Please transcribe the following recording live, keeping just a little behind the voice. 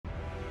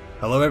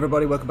Hello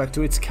everybody, welcome back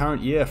to It's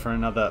Current Year for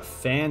another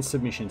fan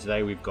submission.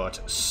 Today we've got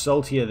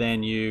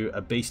SaltierThanYou,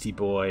 a beastie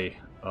boy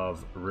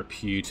of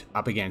repute,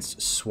 up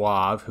against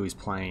Suave, who is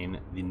playing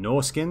the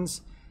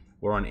Norscans.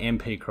 We're on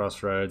MP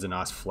Crossroads, a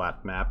nice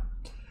flat map.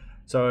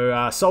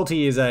 So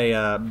Salty is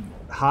a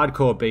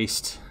hardcore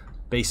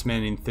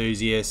Beastmen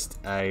enthusiast,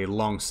 a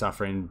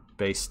long-suffering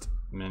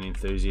Beastmen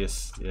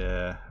enthusiast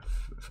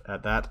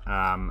at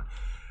that.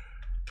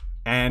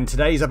 And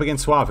today he's up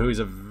against Suave, who is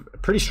a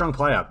pretty strong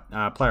player.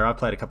 Player I've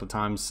played a couple of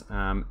times.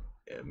 I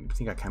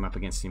think I came up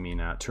against him in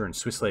Turin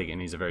Swiss League,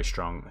 and he's a very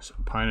strong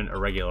opponent, a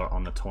regular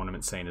on the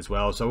tournament scene as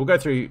well. So we'll go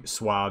through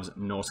Suave's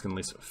Norscan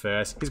list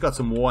first. He's got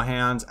some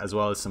Warhounds as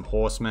well as some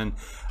Horsemen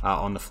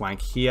on the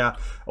flank here.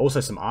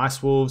 Also some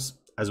Ice Wolves,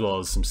 as well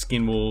as some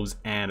Skin Wolves,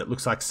 and it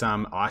looks like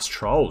some Ice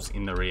Trolls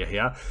in the rear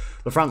here.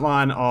 The front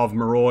line of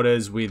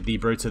Marauders with the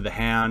Brutes of the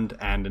Hound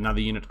and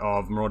another unit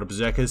of Marauder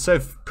Berserkers. So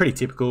pretty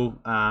typical,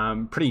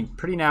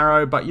 pretty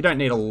narrow, but you don't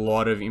need a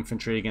lot of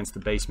infantry against the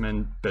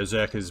Beastmen.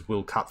 Berserkers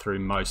will cut through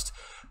most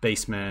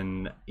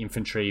Beastmen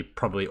infantry,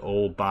 probably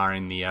all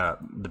barring the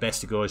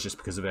Bestigors just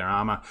because of their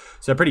armor.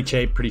 So pretty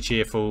cheap, pretty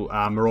cheerful.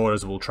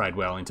 Marauders will trade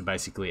well into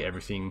basically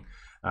everything.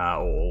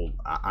 All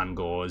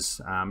ungores,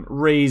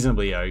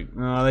 reasonably.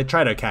 They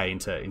trade okay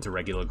into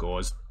regular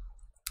gores.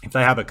 If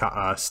they have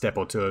a step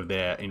or two of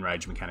their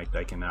enrage mechanic,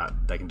 they can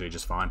do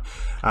just fine.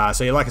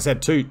 So yeah, like I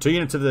said, two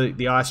units of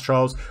the Ice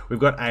Trolls. We've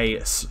got a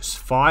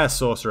Fire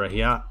Sorcerer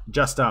here,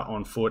 just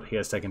on foot. He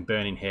has taken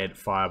Burning Head,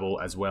 Fireball,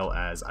 as well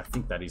as, I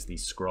think that is the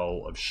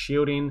Scroll of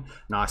Shielding.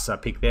 Nice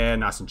pick there,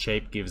 nice and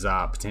cheap. Gives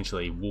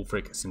potentially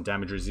Wulfric some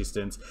damage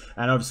resistance.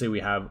 And obviously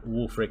we have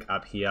Wulfric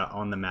up here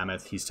on the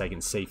Mammoth. He's taken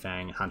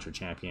Seafang, Hunter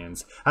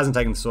Champions. Hasn't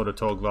taken Sword of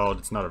Torgvold.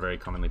 It's not a very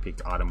commonly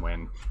picked item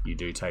when you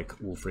do take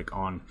Wulfric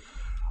on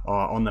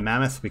the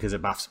Mammoth, because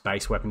it buffs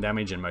base weapon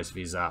damage, and most of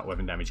his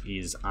weapon damage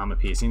is armor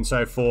piercing.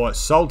 So for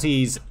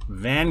Salty's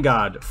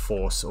Vanguard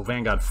Force, or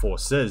Vanguard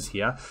Forces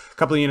here, a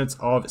couple of units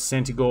of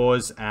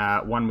Centaurs,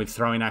 one with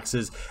throwing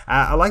axes.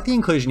 I like the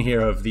inclusion here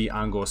of the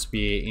Ungor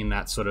Spear in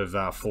that sort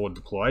of forward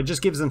deploy. It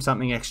just gives them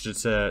something extra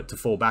to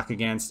fall back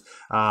against.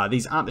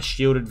 These aren't the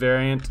shielded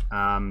variant,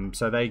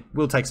 so they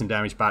will take some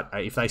damage, but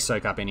if they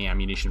soak up any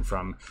ammunition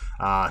from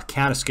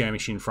counter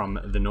skirmishing from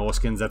the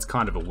Norscans, that's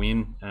kind of a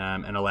win,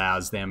 and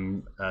allows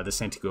them the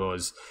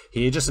Centaurs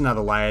here just another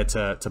layer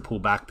to pull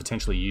back,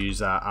 potentially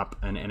use up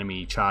an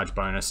enemy charge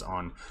bonus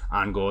on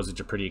Ungors, which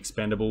are pretty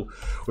expendable.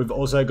 We've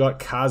also got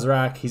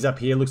Khazrak. He's up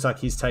here. Looks like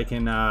he's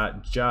taken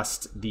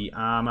just the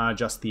armor,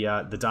 just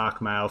the dark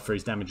mail for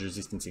his damage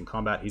resistance in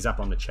combat. He's up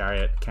on the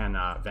chariot. Can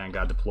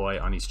Vanguard deploy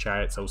on his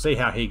chariot, so we'll see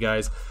how he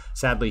goes.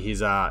 Sadly,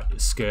 his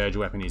Scourge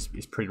weapon is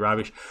pretty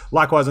rubbish.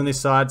 Likewise on this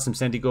side, some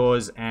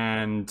Centaurs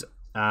and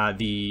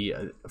the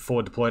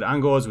forward deployed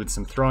Ungors with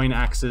some throwing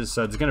axes,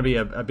 so there's going to be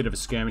a bit of a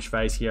skirmish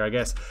phase here, I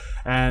guess.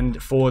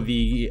 And for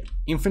the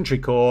infantry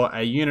corps,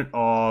 a unit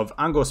of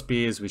Ungor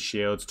Spears with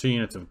shields, 2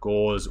 units of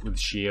Gors with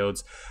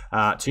shields,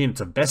 2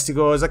 units of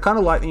Bestigors. I kind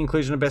of like the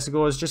inclusion of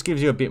Bestigors, just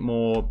gives you a bit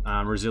more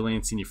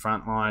resilience in your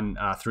front line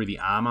through the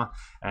armor,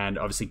 and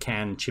obviously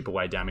can chip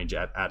away damage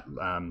at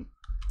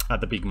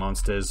the big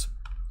monsters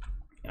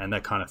and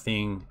that kind of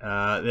thing.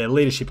 Their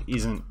leadership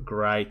isn't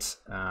great.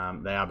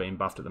 They are being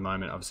buffed at the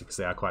moment, obviously, because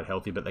they are quite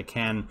healthy, but they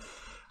can,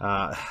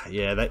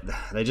 yeah,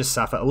 they just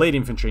suffer. Elite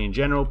infantry in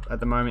general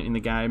at the moment in the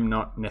game,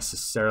 not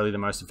necessarily the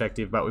most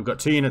effective, but we've got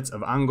 2 units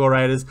of Ungor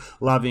Raiders.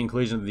 Love the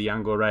inclusion of the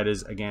Ungor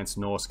Raiders against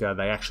Norsca.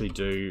 They actually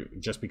do,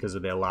 just because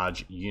of their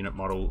large unit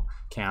model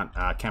count,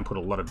 can put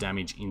a lot of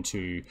damage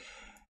into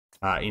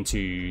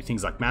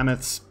things like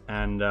mammoths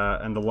and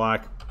the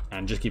like,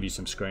 and just give you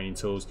some screening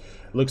tools.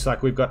 Looks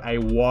like we've got a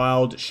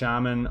Wild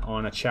Shaman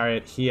on a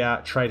chariot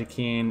here,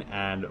 Traitorkin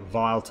and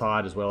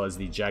Viletide, as well as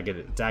the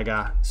Jagged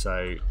Dagger,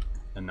 so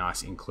a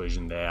nice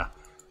inclusion there.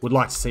 Would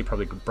like to see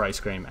probably Bray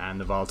Scream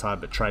and the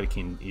Viletide, but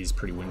Traitorkin is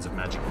pretty Winds of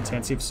Magic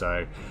intensive,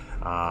 so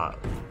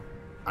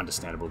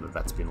understandable that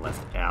that's been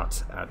left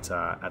out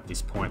at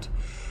this point.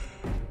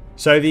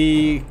 So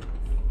the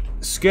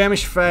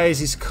skirmish phase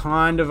is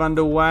kind of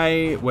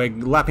underway. We're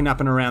lapping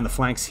up and around the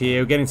flanks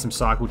here. We're getting some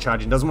cycle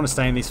charging. Doesn't want to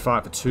stay in this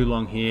fight for too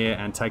long here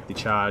and take the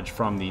charge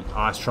from the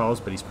Ice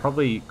Trolls, but he's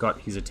probably got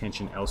his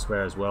attention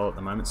elsewhere as well at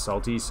the moment,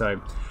 Salty. So,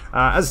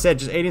 as I said,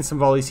 just eating some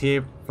volleys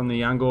here from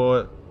the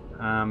Ungor,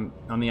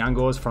 on the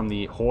Ungors from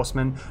the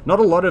Horsemen. Not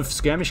a lot of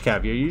skirmish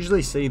cav. You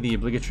usually see the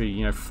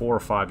obligatory, 4 or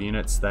 5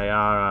 units. They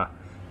are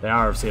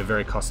obviously a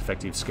very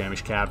cost-effective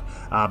skirmish cab,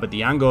 but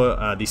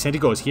the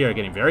Centaurs here are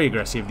getting very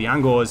aggressive. The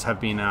Ungors have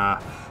been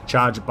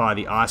charged by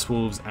the Ice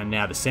Wolves, and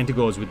now the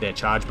Centaurs with their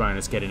charge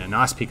bonus getting a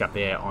nice pick up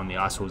there on the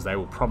Ice Wolves. They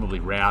will probably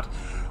rout,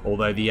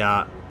 although the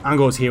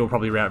Ungors here will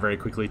probably route very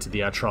quickly to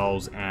the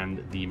trolls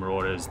and the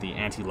marauders. The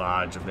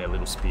anti-large of their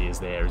little spears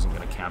there isn't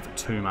going to count for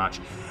too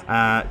much.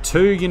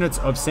 2 units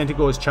of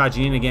Centaurs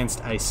charging in against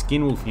a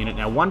Skinwolf unit.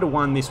 Now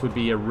 1-to-1 this would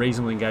be a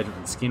reasonable engagement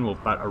with the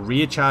Skinwolf, but a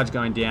rear charge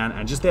going down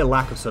and just their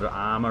lack of sort of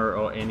armor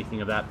or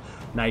anything of that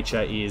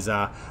nature is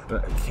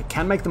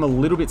can make them a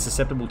little bit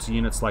susceptible to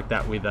units like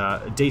that with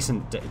a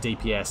decent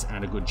DPS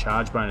and a good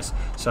charge bonus.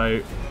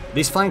 So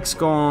this flank's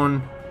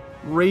gone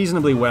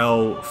reasonably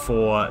well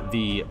for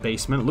the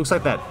Beastmen. It looks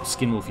like that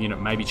Skinwolf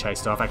unit may be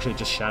chased off. Actually, it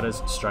just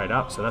shatters straight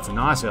up, so that's a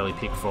nice early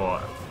pick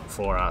for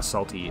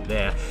Salty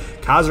there.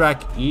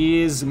 Kazrak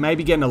is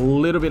maybe getting a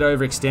little bit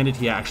overextended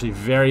here, actually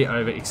very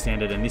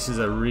overextended, and this is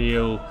a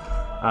real...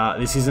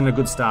 this isn't a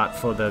good start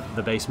for the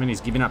Beastman.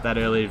 He's giving up that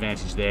early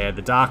advantage there.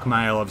 The Dark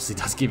Mail obviously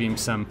does give him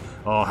some...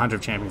 Oh, Hunter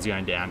of Champions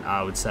going down.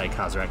 I would say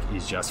Kazrak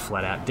is just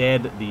flat out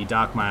dead. The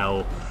Dark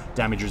Mail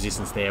damage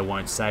resistance there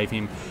won't save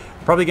him.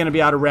 Probably going to be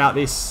able to route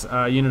this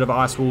unit of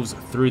Ice Wolves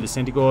through the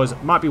Centaurs.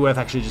 Might be worth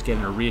actually just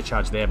getting a rear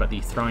charge there, but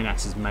the throwing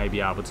axes may be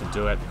able to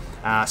do it.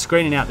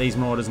 Screening out these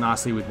Marauders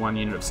nicely with 1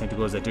 unit of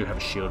Centaurs. They do have a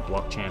shield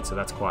block chance, so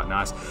that's quite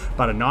nice.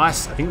 But a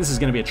nice, I think this is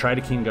going to be a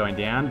Trader King going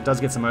down. It does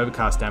get some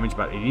overcast damage,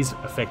 but it is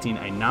affecting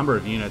a number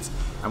of units.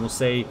 And we'll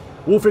see,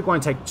 Wolfric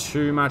won't take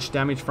too much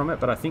damage from it,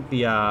 but I think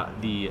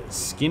the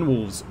Skin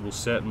Wolves will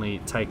certainly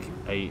take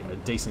a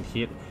decent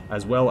hit,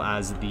 as well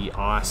as the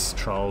Ice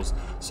Trolls.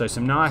 So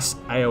some nice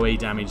AoE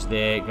damage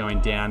there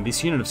going down.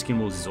 This unit of Skin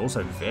Wolves is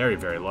also very,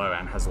 very low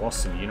and has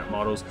lost some unit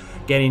models.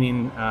 Getting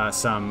in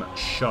some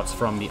shots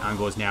from the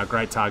Ungors now.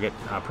 Great target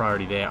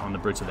priority there on the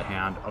Brutes of the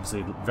Hound.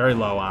 Obviously very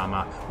low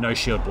armor, no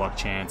shield block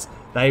chance.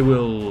 They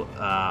will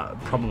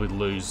probably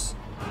lose...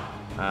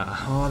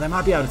 they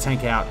might be able to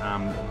tank out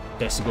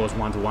Bestigors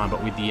 1-to-1,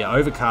 but with the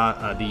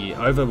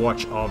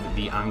Overwatch of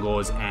the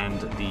Ungors and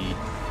the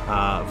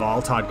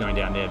Voltide going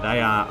down there,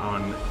 they are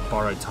on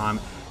borrowed time.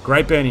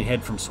 Great burning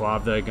head from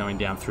Suave though going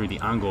down through the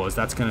Ungors.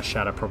 That's going to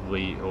shatter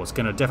probably, or it's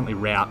going to definitely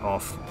rout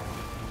off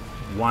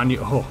one.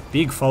 Oh,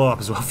 big follow-up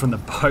as well from the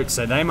boat.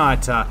 So they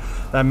might,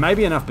 there may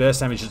be enough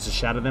burst damage just to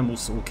shatter them.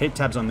 We'll keep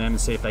tabs on them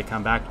and see if they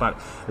come back. But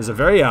there's a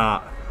very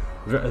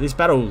this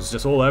battle is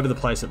just all over the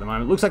place at the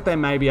moment. It looks like they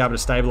may be able to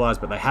stabilize,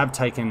 but they have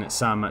taken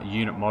some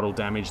unit model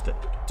damage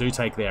that do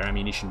take their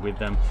ammunition with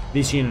them.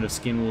 This unit of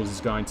Skin Wolves is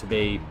going to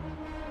be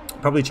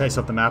probably chased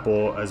off the map,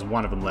 or as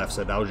one of them left,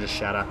 so they'll just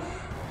shatter.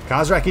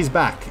 Kazrak is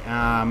back.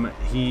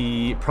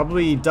 He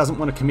probably doesn't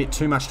want to commit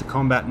too much to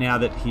combat now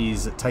that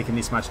he's taken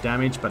this much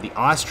damage, but the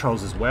Ice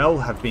Trolls as well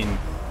have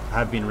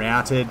been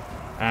routed.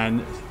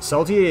 And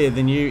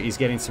SaltierThanYou is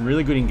getting some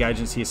really good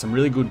engagements here, some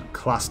really good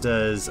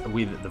clusters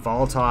with the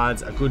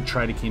Volatides, a good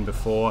Trader King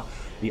before.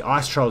 The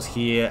Ice Trolls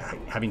here,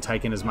 having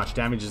taken as much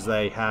damage as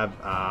they have,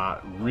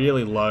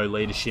 really low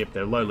leadership.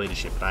 They're low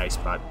leadership base,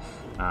 but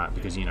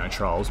because, you know,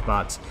 trolls.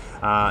 But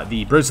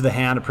the Brutes of the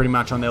Hound are pretty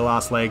much on their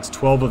last legs.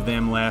 12 of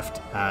them left.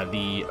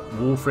 The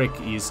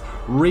Wolfric is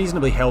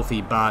reasonably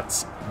healthy,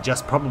 but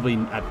just probably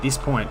at this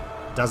point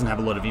doesn't have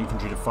a lot of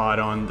infantry to fight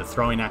on. The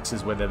throwing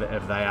axes, whether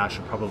they are,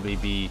 should probably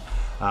be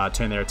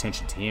turn their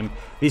attention to him.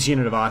 This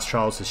unit of Ice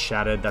Trolls has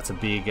shattered. That's a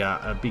big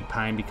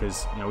pain,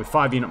 because, you know, with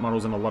 5 unit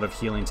models and a lot of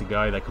healing to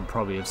go, they could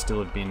probably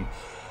have been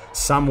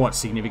somewhat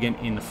significant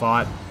in the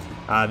fight.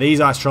 These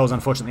Ice Trolls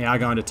unfortunately are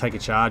going to take a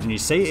charge, and you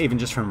see even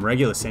just from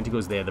regular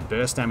Centaurs there, the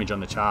burst damage on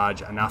the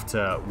charge enough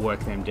to work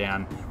them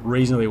down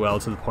reasonably well,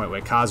 to the point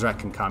where Kazrak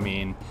can come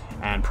in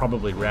and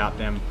probably rout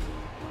them.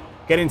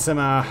 Getting some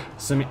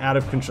out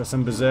of control,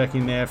 some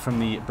berserking there from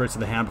the Brutes of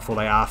the Hound before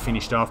they are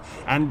finished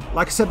off. And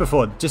like I said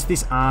before, just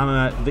this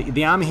armor,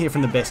 the armor here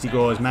from the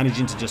Bestigors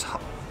managing to just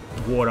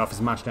ward off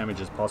as much damage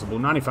as possible.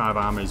 95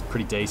 armor is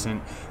pretty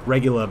decent.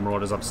 Regular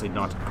Marauders obviously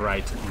not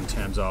great in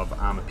terms of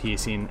armor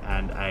piercing,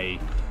 and a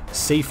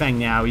Sea Fang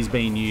now is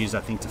being used, I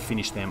think, to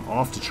finish them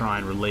off, to try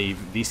and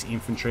relieve this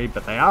infantry,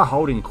 but they are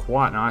holding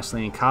quite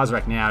nicely, and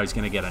Kazrak now is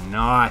going to get a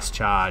nice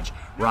charge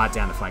right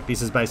down the flank.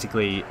 This is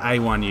basically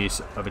A1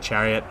 use of a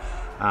chariot,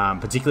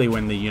 particularly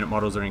when the unit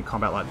models are in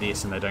combat like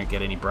this and they don't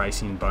get any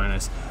bracing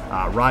bonus.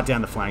 Right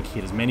down the flank,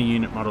 hit as many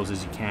unit models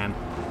as you can.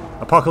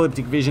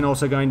 Apocalyptic Vision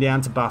also going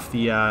down to buff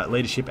the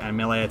leadership and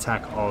melee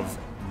attack of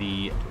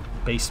the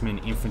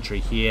Beastmen infantry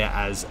here,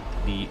 as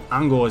the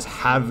Ungors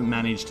have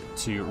managed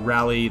to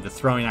rally. The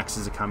throwing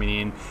axes are coming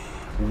in.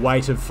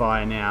 Weight of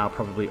fire now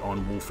probably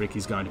on Wolfric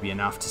is going to be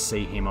enough to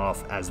see him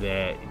off, as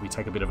we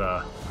take a bit of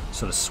a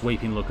sort of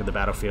sweeping look at the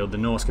battlefield. The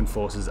Norscan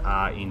forces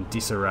are in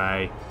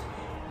disarray,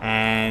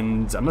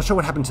 and I'm not sure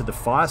what happened to the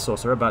Fire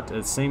Sorcerer, but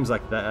it seems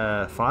like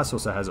the Fire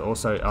Sorcerer has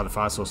also... the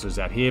Fire Sorcerer is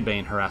out here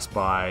being harassed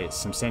by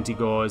some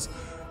Centaurs.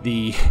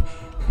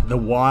 The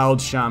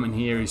Wild Shaman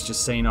here is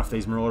just seeing off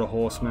these Marauder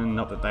Horsemen.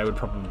 Not that they would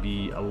probably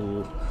be...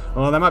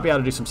 well, they might be able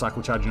to do some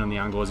cycle charging on the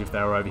Ungors if they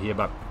were over here,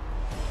 but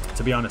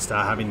to be honest,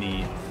 having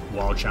the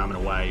Wild Shaman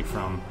away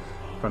from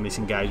this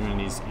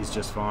engagement is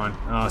just fine.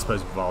 I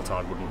suppose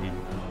Voltide wouldn't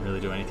really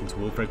do anything to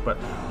Wolfric, but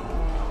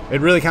It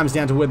really comes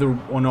down to whether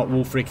or not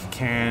Wulfric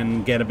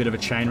can get a bit of a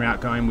chain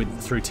route going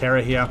through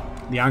Terror here.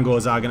 The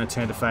Ungors are going to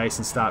turn to face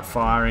and start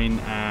firing,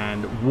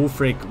 and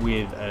Wulfric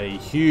with a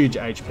huge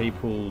HP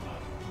pool.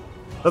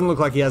 Doesn't look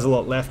like he has a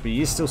lot left, but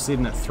he is still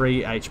sitting at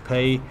 3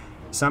 HP.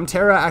 Some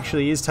Terror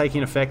actually is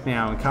taking effect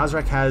now, and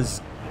Khazrak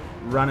has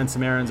running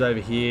some errands over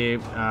here,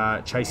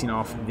 chasing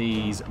off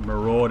these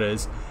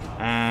Marauders,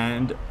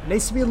 and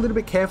needs to be a little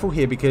bit careful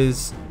here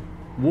because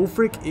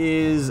Wulfric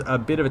is a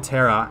bit of a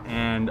terror,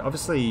 and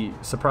obviously,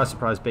 surprise,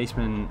 surprise,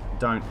 Beastmen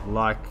don't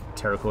like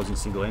terror causing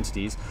single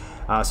entities.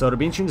 So it'll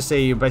be interesting to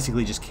see you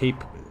basically just keep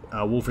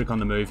Wulfric on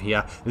the move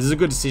here. This is a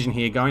good decision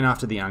here, going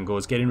after the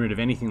Ungors, getting rid of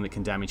anything that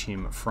can damage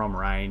him from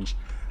range.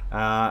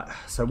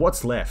 So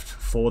what's left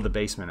for the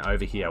Beastmen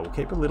over here? We'll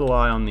keep a little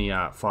eye on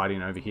the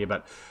fighting over here,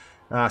 but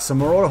some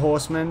Marauder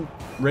Horsemen,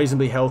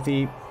 reasonably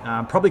healthy.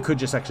 Probably could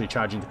just actually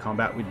charge into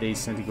combat with these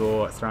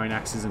Centaur throwing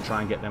axes and try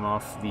and get them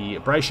off. The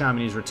Bray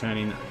Shaman is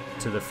returning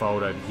to the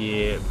fold over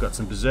here. We've got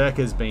some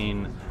Berserkers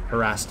being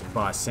harassed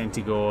by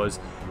Centaurs.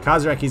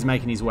 Khazrak is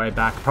making his way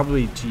back,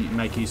 probably to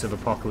make use of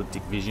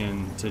Apocalyptic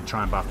Vision to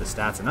try and buff the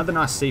stats. Another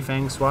nice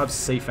Seafang swabs.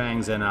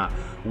 Seafangs and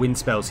wind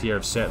spells here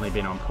have certainly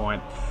been on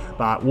point.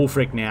 But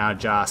Wulfric now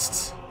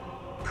just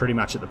pretty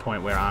much at the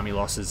point where army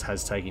losses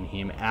has taken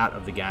him out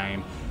of the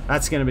game.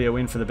 That's going to be a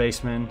win for the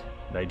Beastmen.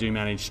 They do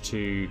manage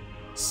to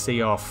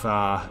see off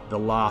the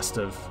last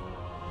of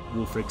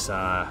Wulfric's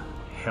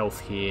health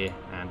here,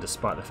 and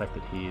despite the fact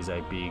that he is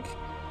a big,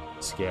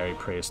 scary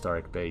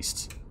prehistoric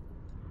beast,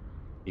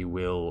 he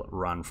will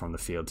run from the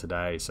field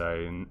today.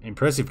 So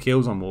impressive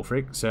kills on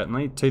Wulfric,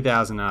 certainly.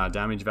 2,000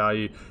 damage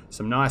value.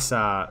 Some nice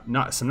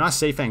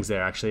Seafangs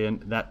there actually,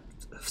 and that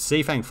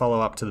Seafang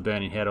follow up to the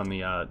Burning Head on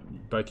the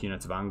both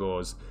units of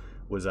Ungors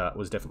was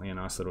definitely a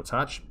nice little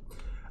touch.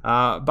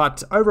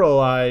 But overall,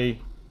 I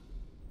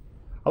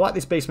like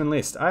this Beastman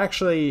list. I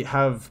actually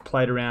have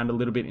played around a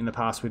little bit in the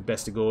past with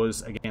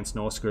Bestigors against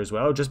Norsca as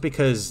well, just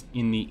because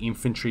in the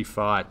infantry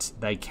fight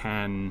they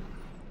can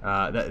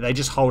they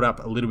just hold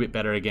up a little bit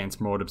better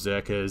against Marauder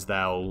Berserkers.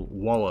 They'll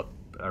wallop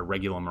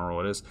regular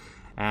Marauders.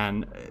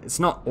 And it's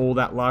not all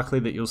that likely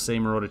that you'll see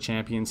Marauder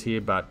champions here,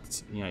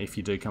 but you know, if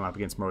you do come up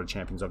against Marauder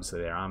champions,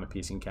 obviously their armor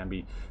piercing can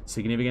be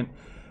significant.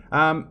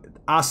 Are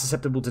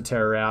susceptible to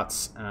terror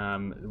routes.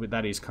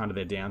 That is kind of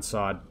their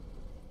downside.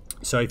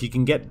 So if you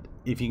can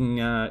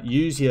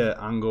use your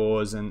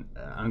Ungors and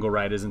Ungor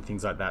Raiders and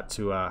things like that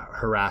to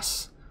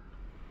harass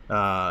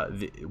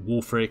the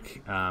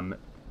Wulfric,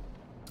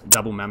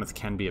 Double Mammoth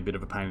can be a bit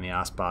of a pain in the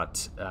ass,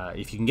 but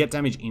if you can get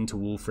damage into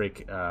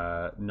Wulfric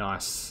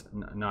nice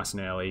and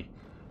early,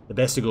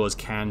 the Bestigors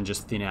can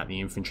just thin out the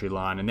infantry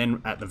line, and then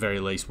at the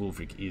very least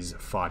Wulfric is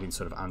fighting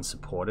sort of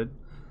unsupported,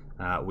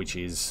 which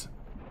is,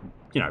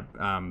 you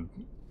know,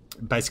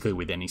 basically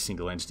with any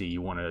single entity you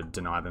want to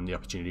deny them the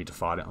opportunity to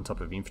fight it on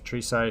top of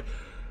infantry. So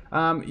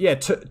yeah,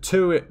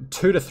 two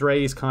to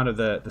three is kind of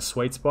the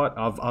sweet spot.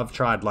 I've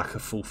tried like a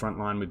full front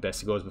line with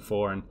Bestigors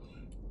before and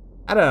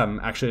had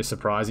actually a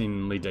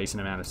surprisingly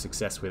decent amount of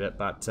success with it.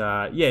 But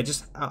yeah,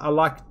 just I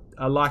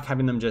like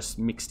having them just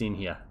mixed in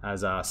here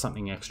as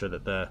something extra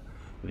that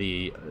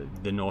the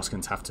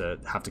Norscans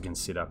have to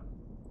consider.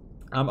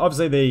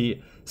 Obviously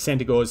the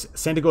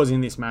Centaurs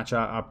in this match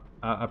are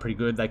pretty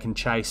good. They can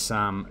chase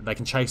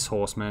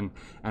horsemen,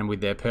 and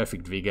with their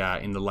perfect vigor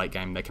in the late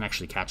game, they can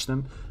actually catch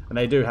them. And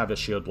they do have a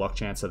shield block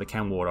chance, so they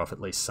can ward off at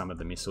least some of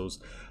the missiles.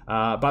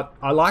 But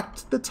I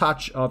liked the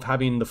touch of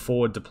having the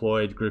forward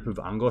deployed group of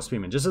Ungor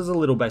spearmen, just as a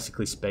little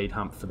basically speed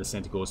hump for the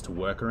Centaurs to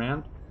work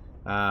around.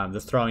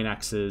 The throwing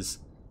axes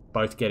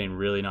both getting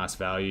really nice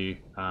value.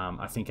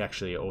 I think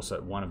actually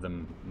also one of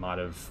them might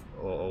have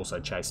also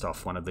chased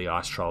off one of the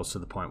ice trolls to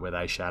the point where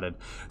they shattered.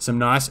 Some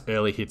nice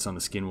early hits on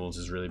the skin wolves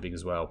is really big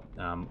as well.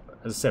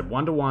 As I said,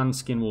 1-to-1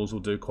 skin wolves will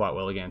do quite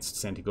well against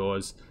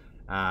Centaurs.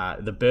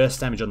 The burst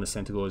damage on the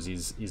Centaurs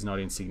is not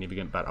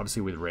insignificant, but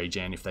obviously with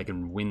regen, if they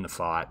can win the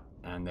fight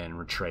and then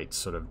retreat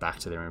sort of back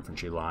to their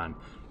infantry line,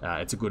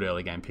 it's a good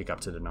early game pickup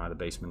to deny the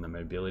Beastmen the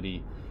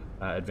mobility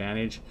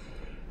advantage.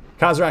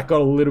 Khazrak got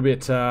a little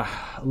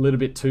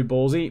bit too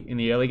ballsy in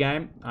the early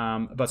game,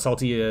 but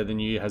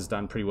SaltierThanYou has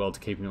done pretty well to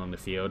keep him on the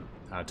field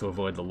to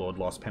avoid the Lord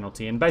loss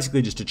penalty, and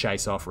basically just to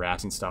chase off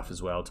routing stuff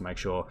as well to make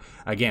sure,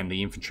 again,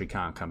 the infantry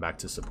can't come back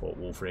to support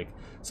Wulfric.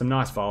 Some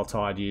nice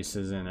Vile-Tide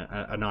uses and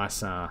a nice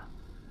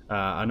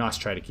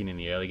Trader Kin in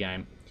the early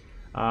game.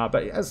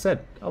 But as I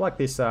said, I like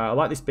this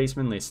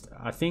Beastman list.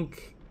 I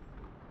think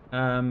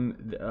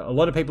a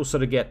lot of people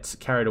sort of get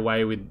carried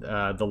away with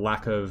the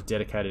lack of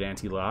dedicated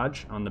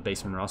anti-large on the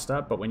Beastman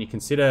roster, but when you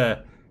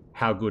consider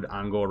how good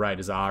Ungor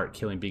Raiders are at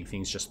killing big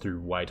things just through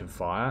weight of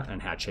fire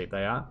and how cheap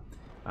they are,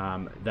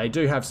 they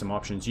do have some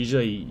options.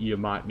 Usually you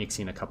might mix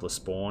in a couple of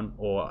spawn,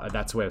 or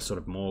that's where sort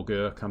of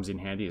Morgur comes in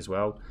handy as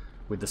well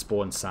with the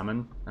spawn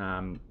summon.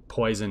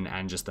 Poison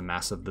and just the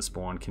mass of the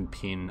spawn can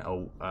pin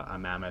a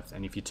mammoth,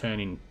 and if you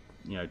turn in,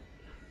 you know,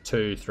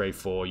 2, 3,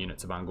 4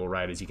 units of Ungor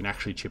Raiders, you can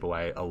actually chip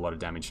away a lot of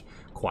damage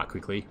quite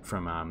quickly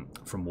from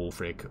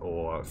Wulfric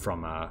or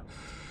from a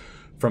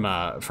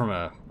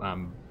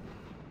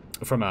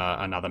from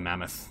another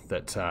mammoth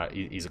that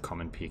is a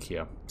common pick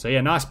here. So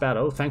yeah, nice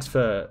battle. Thanks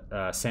for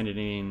sending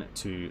it in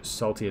to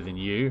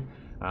SaltierThanYou.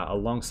 A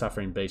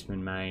long-suffering Beastman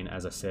main,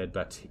 as I said,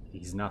 but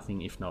he's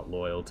nothing if not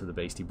loyal to the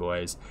Beastie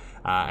Boys.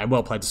 And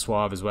well played to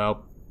Suave as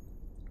well.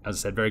 As I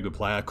said, very good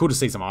player. Cool to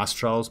see some ice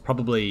trolls.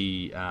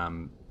 Probably just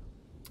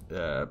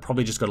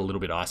got a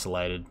little bit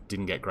isolated.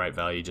 Didn't get great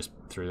value just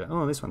through the...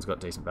 Oh, this one's got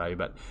decent value,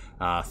 but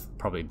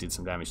probably did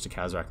some damage to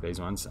Kazrak, these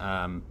ones.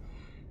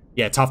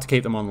 Yeah, tough to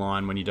keep them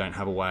online when you don't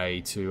have a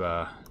way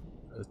to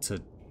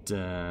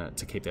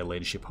keep their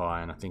leadership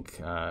high, and I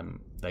think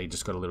they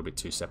just got a little bit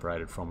too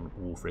separated from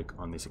Wolfric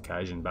on this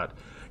occasion. But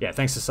yeah,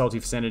 thanks to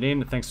Salty for sending it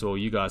in. Thanks to all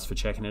you guys for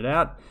checking it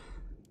out.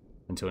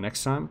 Until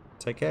next time,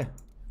 take care.